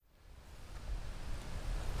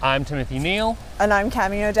I'm Timothy Neal. And I'm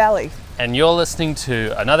Cami O'Daly. And you're listening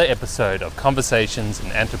to another episode of Conversations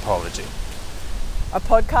in Anthropology, a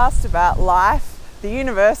podcast about life, the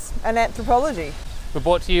universe, and anthropology. We're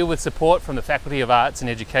brought to you with support from the Faculty of Arts and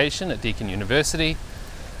Education at Deakin University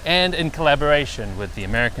and in collaboration with the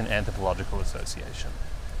American Anthropological Association.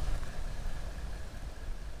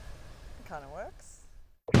 It kind of works.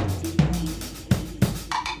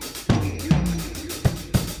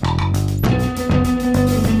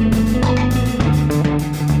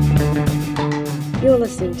 You're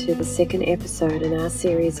listening to the second episode in our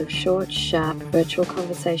series of short, sharp, virtual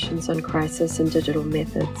conversations on crisis and digital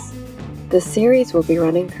methods. This series will be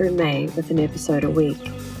running through May with an episode a week.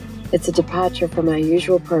 It's a departure from our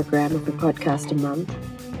usual program of a podcast a month,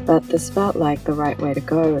 but this felt like the right way to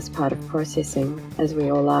go as part of processing, as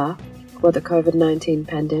we all are, what the COVID-19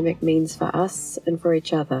 pandemic means for us and for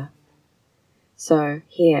each other. So,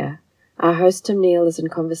 here, our host Tim Neal is in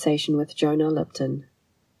conversation with Jonah Lipton.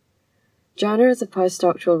 Jonah is a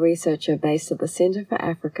postdoctoral researcher based at the Centre for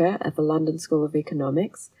Africa at the London School of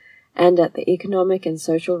Economics and at the Economic and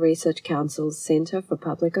Social Research Council's Centre for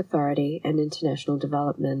Public Authority and International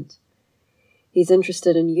Development. He's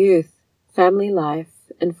interested in youth, family life,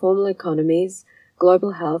 informal economies,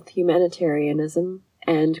 global health, humanitarianism,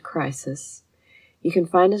 and crisis. You can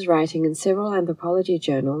find his writing in several anthropology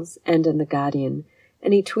journals and in The Guardian,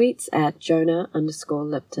 and he tweets at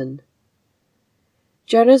Jonah_Lipton.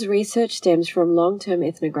 Jonah's research stems from long-term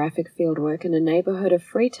ethnographic fieldwork in a neighbourhood of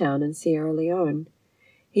Freetown in Sierra Leone.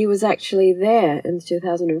 He was actually there in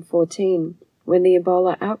 2014 when the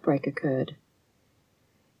Ebola outbreak occurred.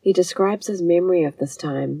 He describes his memory of this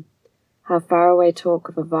time, how faraway talk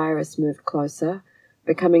of a virus moved closer,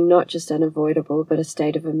 becoming not just unavoidable but a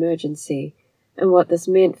state of emergency, and what this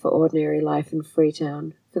meant for ordinary life in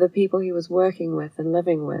Freetown, for the people he was working with and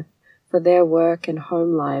living with, for their work and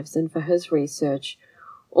home lives, and for his research,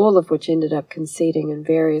 all of which ended up conceding in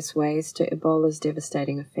various ways to Ebola's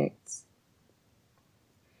devastating effects.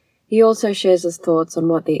 He also shares his thoughts on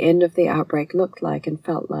what the end of the outbreak looked like and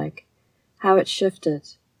felt like, how it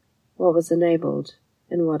shifted, what was enabled,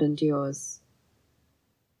 and what endures.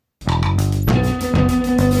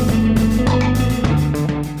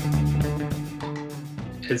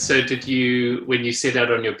 And so when you set out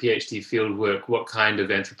on your PhD fieldwork, what kind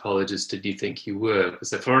of anthropologist did you think you were?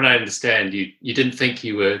 Because from what I understand, you didn't think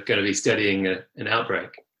you were going to be studying an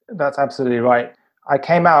outbreak. That's absolutely right. I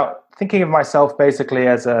came out thinking of myself basically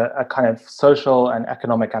as a kind of social and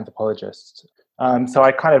economic anthropologist. So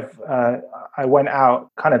I went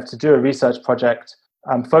out kind of to do a research project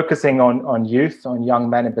focusing on youth, on young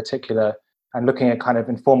men in particular, and looking at kind of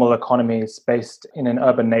informal economies based in an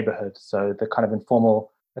urban neighborhood. So the kind of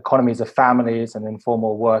informal economies of families and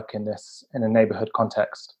informal work in a neighborhood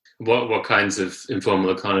context. What kinds of informal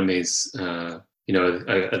economies, are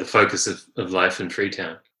the focus of life in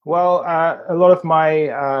Freetown? Well, a lot of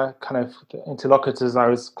my kind of interlocutors I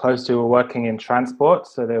was close to were working in transport.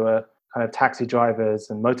 So they were kind of taxi drivers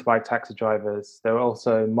and motorbike taxi drivers. There were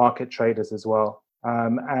also market traders as well.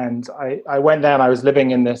 And I went there and I was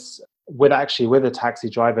living in this with a taxi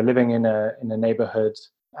driver, living in a neighborhood.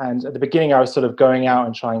 And at the beginning, I was sort of going out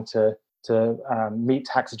and trying to meet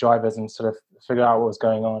taxi drivers and sort of figure out what was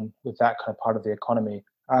going on with that kind of part of the economy.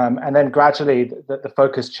 And then gradually, the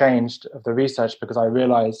focus changed of the research because I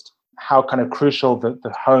realized how kind of crucial the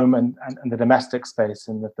home and the domestic space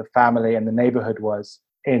and the family and the neighborhood was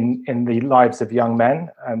in the lives of young men,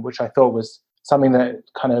 which I thought was something that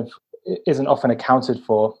kind of isn't often accounted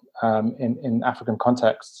for in African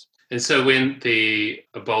contexts. And so when the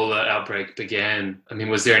Ebola outbreak began,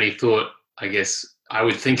 was there any thought, I guess, I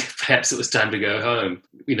would think perhaps it was time to go home?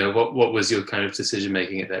 What was your kind of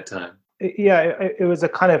decision-making at that time? Yeah, it was a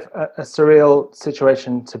kind of a surreal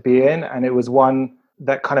situation to be in, and it was one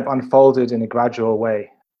that kind of unfolded in a gradual way.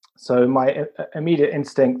 So my immediate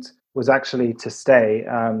instinct was actually to stay,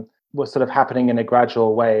 was sort of happening in a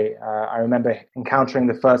gradual way. I remember encountering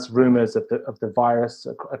the first rumors of the virus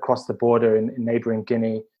across the border in neighboring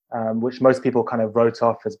Guinea, which most people kind of wrote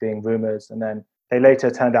off as being rumors, and then they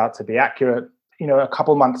later turned out to be accurate. A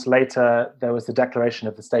couple months later, there was the declaration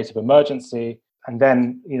of the state of emergency, and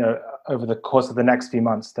then, over the course of the next few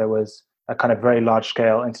months, there was a kind of very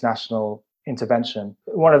large-scale international intervention.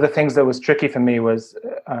 One of the things that was tricky for me was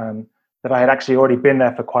that I had actually already been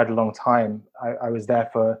there for quite a long time. I was there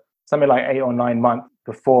for something like 8 or 9 months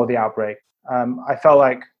before the outbreak. I felt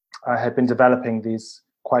like I had been developing these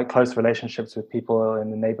quite close relationships with people in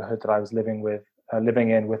the neighborhood that I was living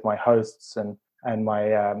in with my hosts and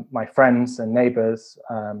my friends and neighbors.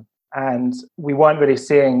 And we weren't really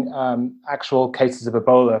seeing actual cases of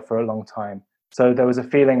Ebola for a long time. So there was a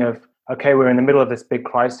feeling of, okay, we're in the middle of this big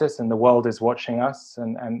crisis and the world is watching us,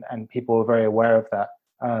 and people are very aware of that.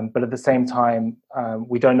 But at the same time,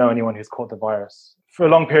 we don't know anyone who's caught the virus. For a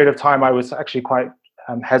long period of time, I was actually quite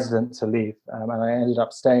hesitant to leave, and I ended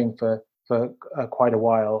up staying for quite a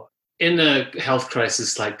while. In a health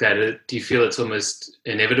crisis like that, do you feel it's almost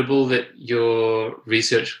inevitable that your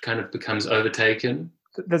research kind of becomes overtaken?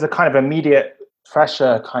 There's a kind of immediate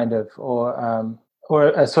pressure, or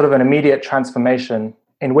a sort of an immediate transformation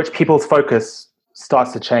in which people's focus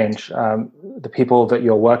starts to change. The people that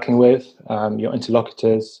you're working with, your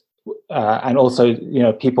interlocutors, and also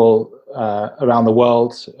people around the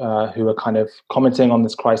world who are kind of commenting on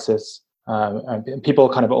this crisis, and people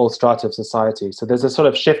kind of all strata of society. So there's a sort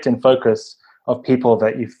of shift in focus of people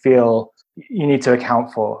that you feel you need to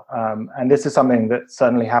account for, and this is something that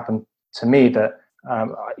certainly happened to me. That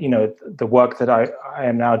the work that I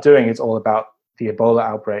am now doing is all about the Ebola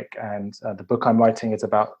outbreak, and the book I'm writing is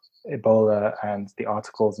about Ebola and the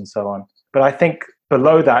articles and so on. But I think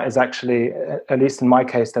below that is actually, at least in my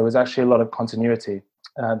case, there was actually a lot of continuity.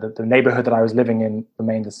 The neighborhood that I was living in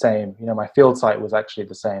remained the same. My field site was actually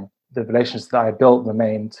the same. The relations that I built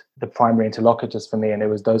remained the primary interlocutors for me, and it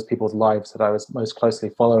was those people's lives that I was most closely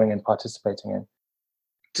following and participating in.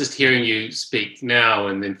 Just hearing you speak now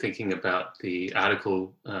and then thinking about the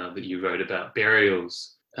article that you wrote about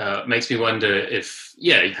burials makes me wonder if,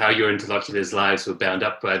 how your interlocutors' lives were bound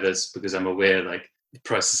up by this, because I'm aware the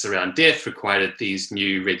process around death required these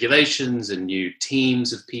new regulations and new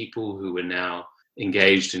teams of people who were now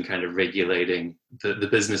engaged in kind of regulating the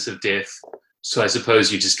business of death. So I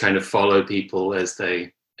suppose you just kind of follow people as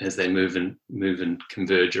they move and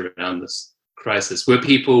converge around this crisis. Were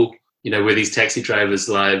people, were these taxi drivers'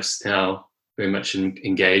 lives now very much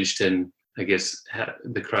engaged in, I guess,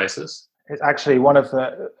 the crisis? It's actually one of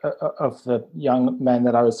the young men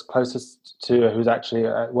that I was closest to, who's actually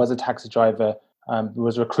was a taxi driver,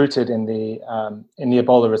 was recruited in the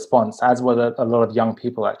Ebola response, as were a lot of young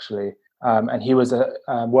people actually, and he was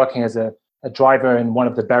working as a driver in one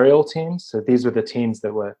of the burial teams. So these were the teams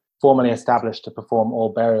that were formally established to perform all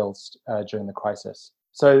burials during the crisis.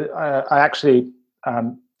 So I actually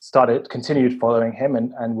continued following him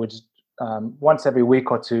and would once every week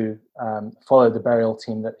or two follow the burial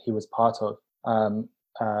team that he was part of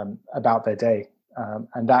about their day.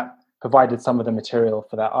 And that provided some of the material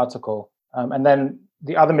for that article. And then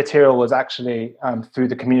the other material was actually through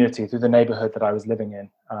the community, through the neighborhood that I was living in,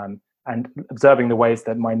 and observing the ways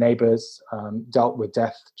that my neighbors dealt with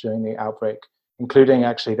death during the outbreak, including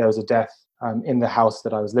actually there was a death in the house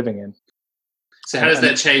that I was living in. So how does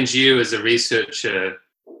that change you as a researcher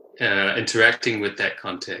interacting with that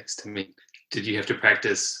context? I mean, did you have to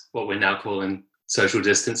practice what we're now calling social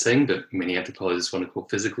distancing, but many anthropologists want to call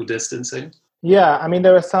physical distancing? Yeah, I mean,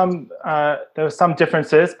 there were some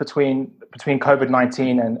differences between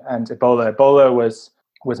COVID-19 and Ebola. Ebola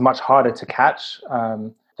was much harder to catch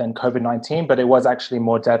than COVID-19, but it was actually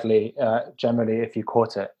more deadly generally if you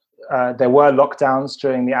caught it. There were lockdowns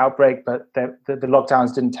during the outbreak, but the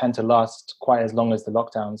lockdowns didn't tend to last quite as long as the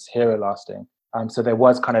lockdowns here are lasting. So there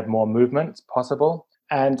was kind of more movement possible.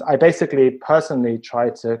 And I basically personally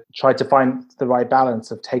tried to find the right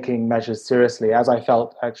balance of taking measures seriously, as I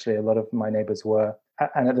felt actually a lot of my neighbors were,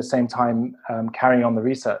 and at the same time carrying on the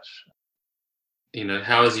research.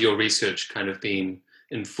 How has your research kind of been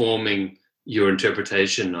informing your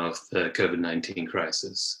interpretation of the COVID-19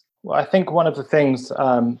 crisis? Well, I think one of the things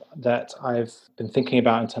that I've been thinking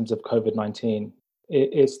about in terms of COVID-19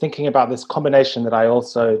 is thinking about this combination that I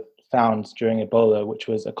also found during Ebola, which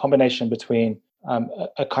was a combination between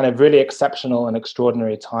a kind of really exceptional and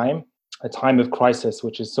extraordinary time, a time of crisis,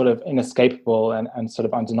 which is sort of inescapable and sort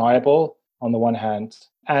of undeniable on the one hand,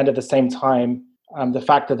 and at the same time, the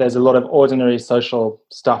fact that there's a lot of ordinary social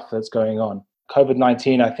stuff that's going on.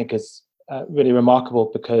 COVID-19, I think, is really remarkable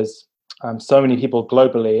because so many people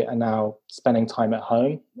globally are now spending time at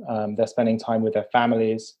home. They're spending time with their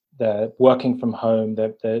families. They're working from home.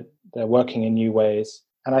 They're working in new ways.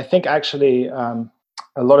 And I think actually a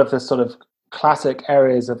lot of the sort of classic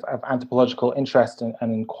areas of anthropological interest and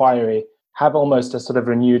inquiry have almost a sort of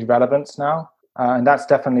renewed relevance now. And that's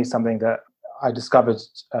definitely something that I discovered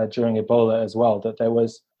during Ebola as well, that there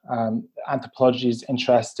was anthropology's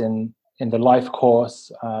interest in the life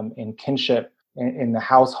course, in kinship, in the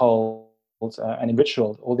household, and in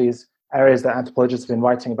ritual. All these areas that anthropologists have been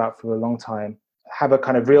writing about for a long time have a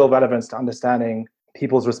kind of real relevance to understanding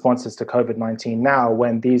people's responses to COVID-19 now,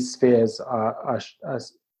 when these spheres are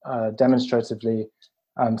demonstratively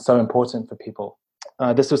so important for people.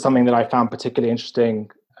 This was something that I found particularly interesting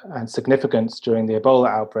and significant during the Ebola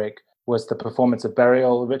outbreak, was the performance of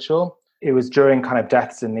burial ritual. it was during kind of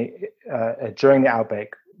deaths in the during the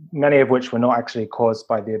outbreak, many of which were not actually caused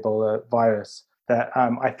by the Ebola virus, that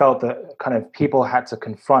I felt that kind of people had to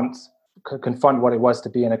confront what it was to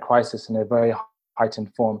be in a crisis in a very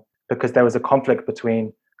heightened form, because there was a conflict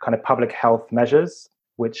between kind of public health measures,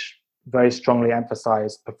 which very strongly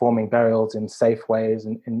emphasized performing burials in safe ways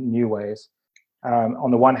and in new ways,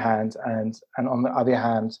 on the one hand, and on the other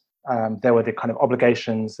hand, there were the kind of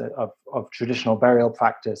obligations of traditional burial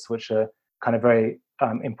practice, which are kind of very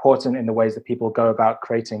important in the ways that people go about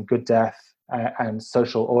creating good death and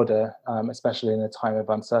social order, especially in a time of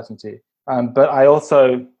uncertainty. But I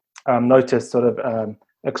also noticed sort of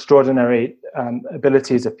extraordinary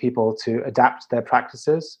abilities of people to adapt their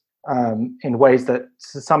practices in ways that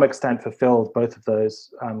to some extent fulfilled both of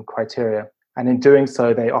those criteria. And in doing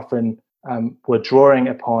so, they often were drawing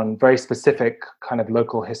upon very specific kind of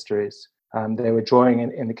local histories. They were drawing,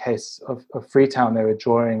 in the case of Freetown, they were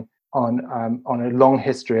drawing on a long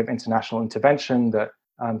history of international intervention that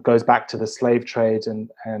goes back to the slave trade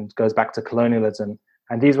and goes back to colonialism.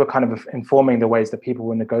 And these were kind of informing the ways that people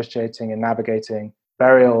were negotiating and navigating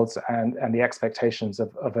burials and the expectations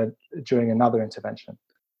of during another intervention.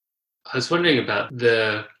 I was wondering about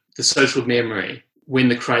the social memory when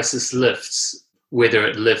the crisis lifts, whether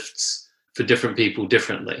it lifts for different people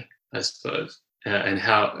differently, I suppose, and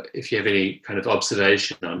how, if you have any kind of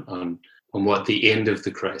observation on what the end of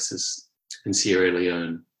the crisis in Sierra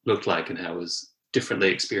Leone looked like and how it was differently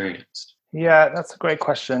experienced. Yeah, that's a great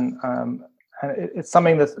question. And it's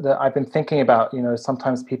something that I've been thinking about.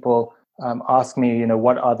 Sometimes people ask me,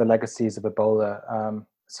 what are the legacies of Ebola?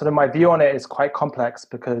 Sort of my view on it is quite complex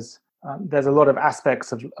because there's a lot of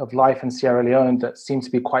aspects of life in Sierra Leone that seem to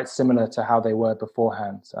be quite similar to how they were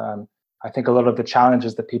beforehand. I think a lot of the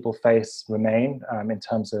challenges that people face remain in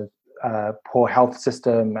terms of poor health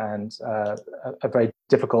system and a very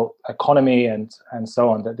difficult economy and so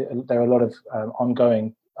on. There are a lot of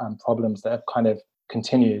ongoing problems that have kind of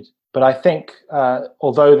continued. But I think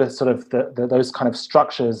although those kind of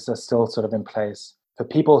structures are still sort of in place, for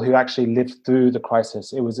people who actually lived through the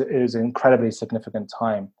crisis, it was an incredibly significant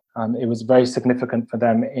time. It was very significant for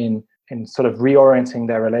them in sort of reorienting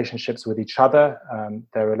their relationships with each other,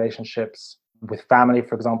 their relationships with family,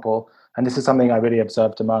 for example. And this is something I really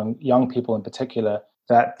observed among young people in particular,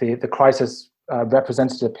 that the crisis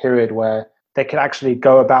represented a period where they could actually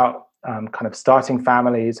go about kind of starting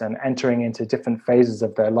families and entering into different phases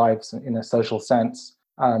of their lives in a social sense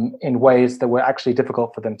in ways that were actually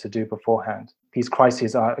difficult for them to do beforehand. These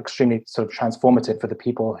crises are extremely sort of transformative for the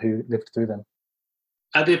people who lived through them.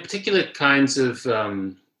 Are there particular kinds of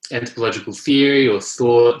anthropological theory or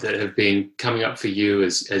thought that have been coming up for you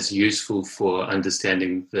as useful for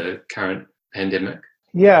understanding the current pandemic?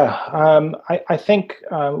 Yeah, I think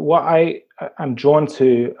what I'm drawn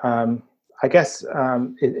to, I guess,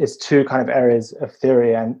 is two kind of areas of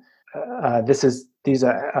theory, and these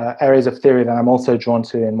are areas of theory that I'm also drawn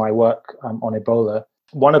to in my work on Ebola.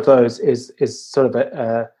 One of those is sort of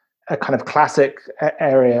a kind of classic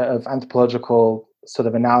area of anthropological sort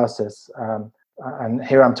of analysis. And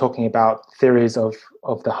here I'm talking about theories of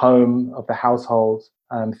the home, of the household,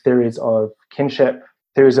 theories of kinship,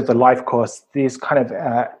 theories of the life course, these kind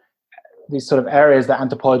of these sort of areas that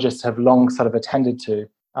anthropologists have long sort of attended to,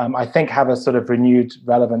 I think have a sort of renewed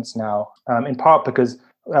relevance now, in part because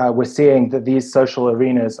we're seeing that these social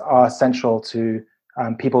arenas are central to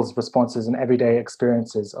people's responses and everyday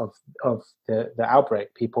experiences of the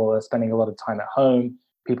outbreak. People are spending a lot of time at home.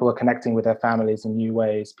 People are connecting with their families in new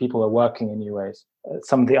ways. People are working in new ways.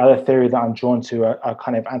 Some of the other theory that I'm drawn to are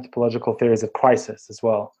kind of anthropological theories of crisis as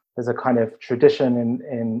well. There's a kind of tradition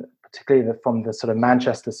in particularly from the sort of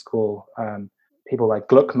Manchester school, people like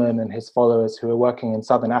Gluckman and his followers who were working in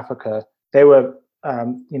Southern Africa. They were,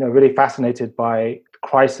 really fascinated by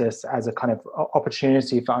crisis as a kind of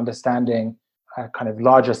opportunity for understanding kind of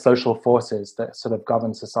larger social forces that sort of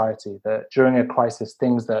govern society. That during a crisis,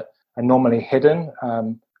 things that are normally hidden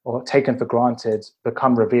or taken for granted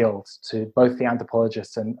become revealed to both the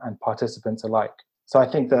anthropologists and participants alike. So I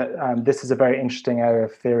think that this is a very interesting area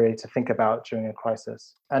of theory to think about during a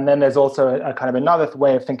crisis. And then there's also a kind of another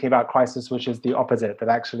way of thinking about crisis, which is the opposite, that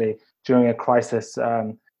actually during a crisis,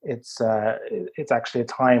 it's actually a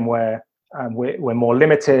time where we're more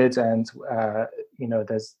limited and,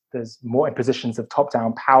 there's more impositions of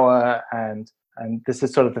top-down power. And this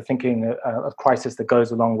is sort of the thinking of crisis that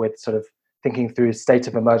goes along with sort of thinking through state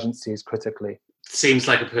of emergencies critically. Seems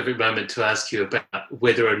like a perfect moment to ask you about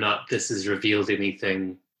whether or not this has revealed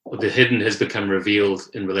anything, or the hidden has become revealed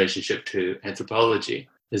in relationship to anthropology.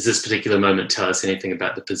 Does this particular moment tell us anything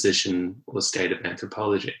about the position or state of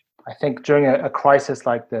anthropology? I think during a crisis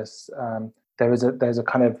like this, there's a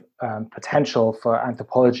kind of potential for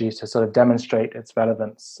anthropology to sort of demonstrate its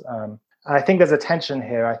relevance. I think there's a tension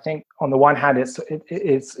here. I think on the one hand,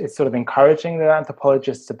 it's sort of encouraging that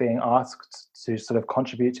anthropologists are being asked to sort of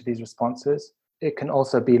contribute to these responses. It can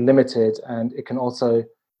also be limited, and it can also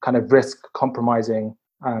kind of risk compromising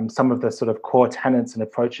some of the sort of core tenets and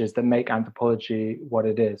approaches that make anthropology what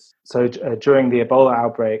it is. So during the Ebola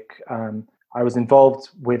outbreak, I was involved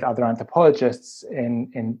with other anthropologists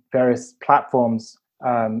in various platforms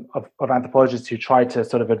of anthropologists who tried to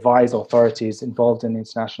sort of advise authorities involved in the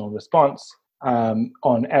international response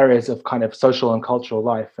on areas of kind of social and cultural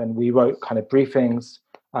life. And we wrote kind of briefings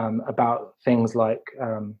about things like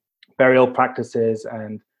burial practices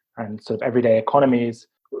and sort of everyday economies.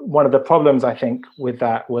 One of the problems, I think, with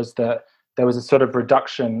that was that there was a sort of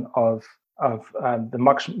reduction of the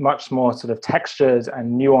much more sort of textured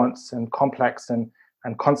and nuanced and complex and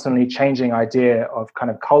constantly changing idea of kind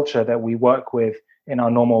of culture that we work with in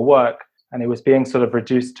our normal work, and it was being sort of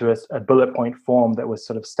reduced to a bullet point form that was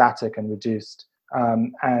sort of static and reduced.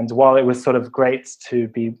 And while it was sort of great to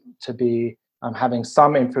be having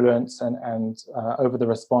some influence and over the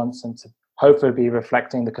response and to hopefully be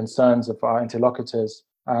reflecting the concerns of our interlocutors,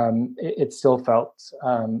 it still felt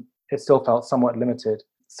somewhat limited.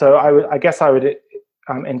 So I guess I would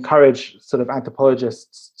encourage sort of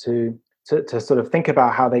anthropologists to sort of think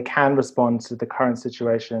about how they can respond to the current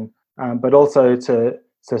situation, but also to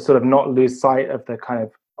sort of not lose sight of the kind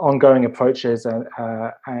of ongoing approaches and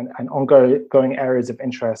ongoing areas of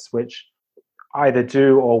interest which either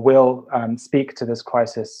do or will speak to this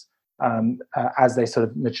crisis as they sort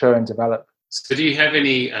of mature and develop. So do you have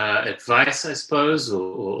any advice, I suppose,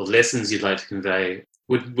 or lessons you'd like to convey?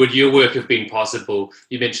 Would your work have been possible?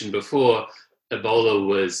 You mentioned before Ebola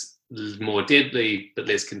was more deadly but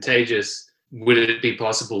less contagious. Would it be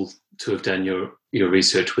possible to have done your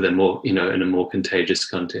research with a more, in a more contagious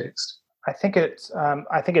context? I think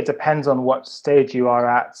it depends on what stage you are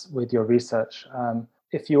at with your research.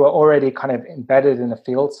 If you are already kind of embedded in a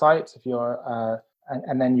field site, if you're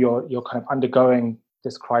and then you're kind of undergoing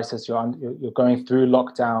this crisis, you're going through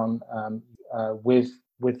lockdown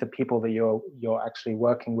with the people that you're actually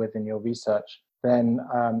working with in your research, then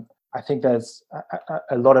I think there's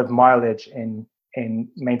a lot of mileage in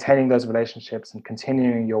maintaining those relationships and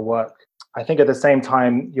continuing your work. I think at the same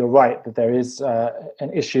time, you're right that there is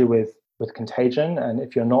an issue with contagion, and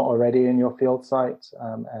if you're not already in your field site,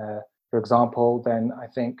 for example, then I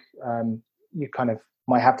think you kind of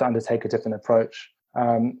might have to undertake a different approach.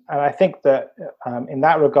 And I think that in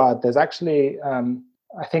that regard, there's actually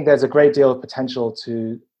I think there's a great deal of potential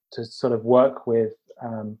to sort of work with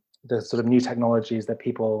the sort of new technologies that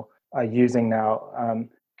people are using now.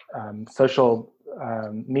 Social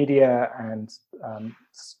media and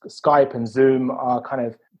Skype and Zoom are kind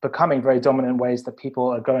of becoming very dominant ways that people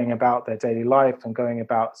are going about their daily life and going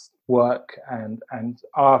about work, and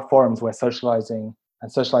are forums where socializing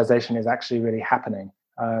and socialization is actually really happening.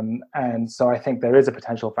 And so I think there is a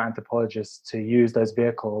potential for anthropologists to use those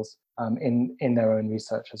vehicles in their own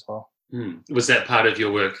research as well. Was that part of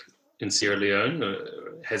your work in Sierra Leone, or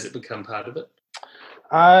has it become part of it?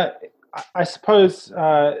 I suppose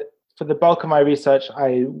for the bulk of my research,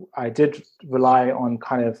 I did rely on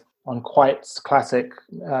quite classic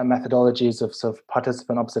methodologies of sort of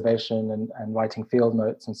participant observation and writing field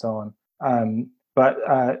notes and so on. But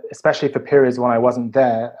especially for periods when I wasn't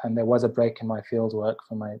there and there was a break in my field work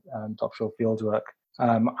from my doctoral field work,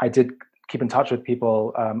 I did keep in touch with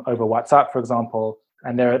people over WhatsApp, for example.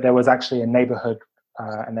 And there was actually a neighborhood,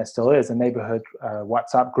 and there still is, a neighborhood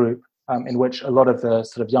WhatsApp group in which a lot of the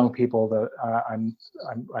sort of young people that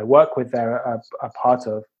I work with there are part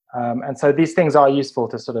of. And so these things are useful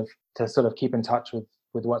to sort of keep in touch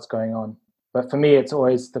with what's going on. But for me, it's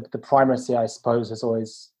always the primacy, I suppose, has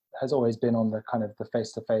always been on the kind of the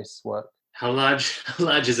face-to-face work. How large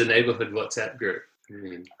is a neighborhood WhatsApp group?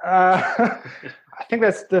 I think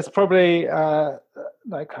there's probably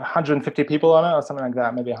like 150 people on it or something like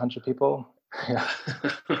that, maybe 100 people. Yeah.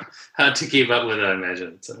 Hard to keep up with, I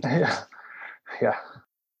imagine. Yeah.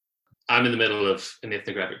 I'm in the middle of an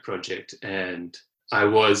ethnographic project, and I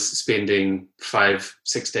was spending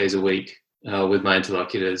 5-6 days a week with my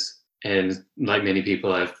interlocutors. And like many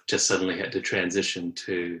people, I've just suddenly had to transition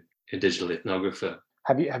to a digital ethnographer.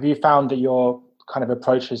 Have you found that your kind of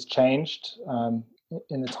approach has changed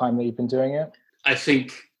in the time that you've been doing it? I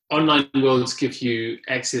think online worlds give you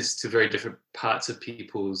access to very different parts of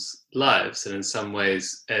people's lives. And in some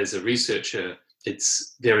ways, as a researcher,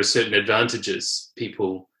 there are certain advantages.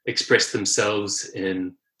 People express themselves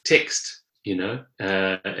in text,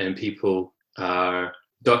 and people are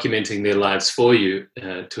documenting their lives for you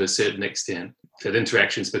to a certain extent, that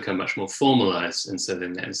interactions become much more formalized, and so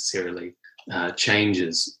then that necessarily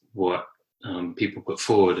changes what people put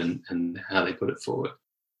forward and how they put it forward.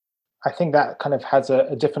 I think that kind of has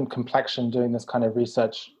a different complexion doing this kind of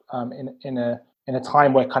research in a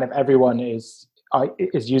time where kind of everyone is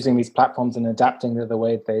using these platforms and adapting to the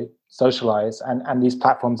way they socialize, and these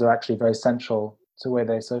platforms are actually very central to where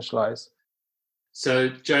they socialize. So,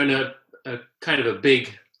 Jonah, kind of a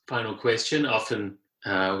big final question. Often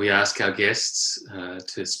we ask our guests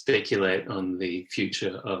to speculate on the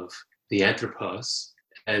future of the anthropos.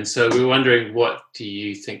 And so we're wondering, what do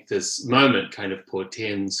you think this moment kind of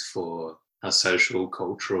portends for our social,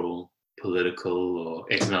 cultural, political, or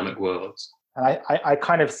economic worlds? And I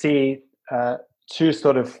kind of see two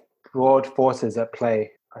sort of broad forces at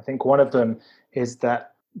play. I think one of them is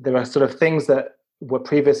that there are sort of things that were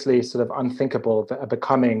previously sort of unthinkable that are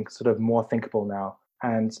becoming sort of more thinkable now.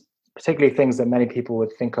 And particularly things that many people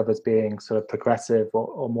would think of as being sort of progressive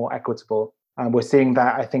or more equitable. We're seeing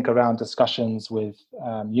that, I think, around discussions with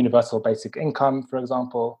universal basic income, for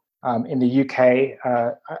example. In the UK,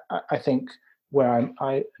 I think where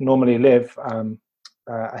I normally live,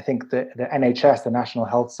 I think the NHS, the National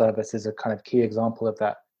Health Service, is a kind of key example of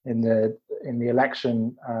that. In the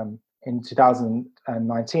election in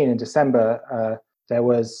 2019, in December, there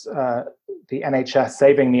was the NHS,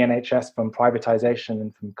 saving the NHS from privatization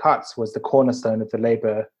and from cuts was the cornerstone of the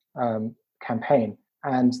Labour campaign.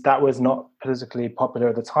 And that was not politically popular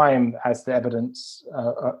at the time, as evidenced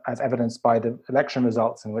by the election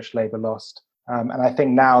results in which Labour lost. And I think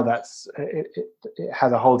now it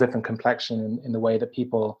has a whole different complexion in the way that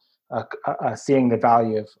people are seeing the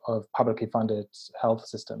value of publicly funded health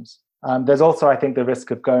systems. There's also, I think, the risk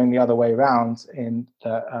of going the other way around in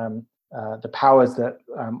the powers that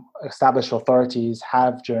established authorities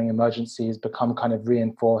have during emergencies become kind of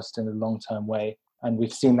reinforced in a long-term way. And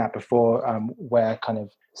we've seen that before, where kind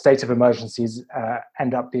of state of emergencies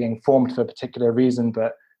end up being formed for a particular reason,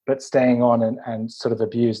 but staying on and sort of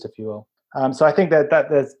abused, if you will. So I think that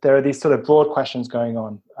there are these sort of broad questions going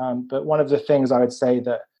on. But one of the things I would say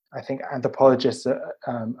that I think anthropologists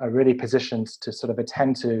are really positioned to sort of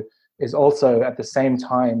attend to is also at the same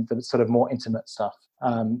time the sort of more intimate stuff.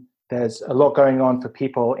 There's a lot going on for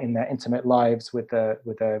people in their intimate lives with the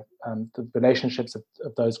relationships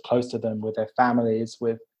of those close to them, with their families,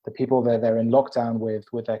 with the people that they're in lockdown with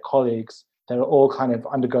their colleagues. They're all kind of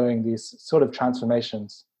undergoing these sort of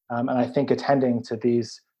transformations. And I think attending to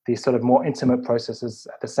these sort of more intimate processes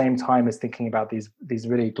at the same time as thinking about these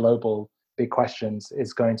really global big questions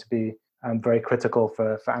is going to be very critical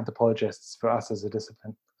for anthropologists, for us as a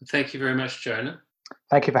discipline. Thank you very much, Jonah.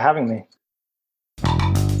 Thank you for having me.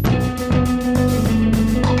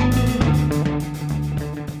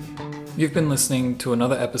 You've been listening to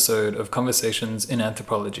another episode of Conversations in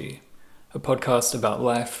Anthropology, a podcast about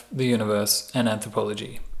life, the universe, and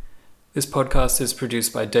anthropology. This podcast is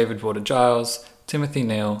produced by David Vorder-Giles, Timothy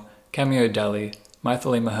Neal, Cameo Daly,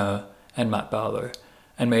 Maithili Maher, and Matt Barlow,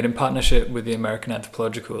 and made in partnership with the American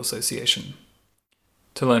Anthropological Association.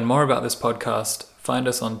 To learn more about this podcast, find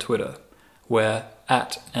us on Twitter. We're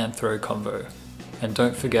 @AnthroConvo. And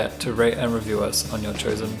don't forget to rate and review us on your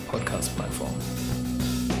chosen podcast platform.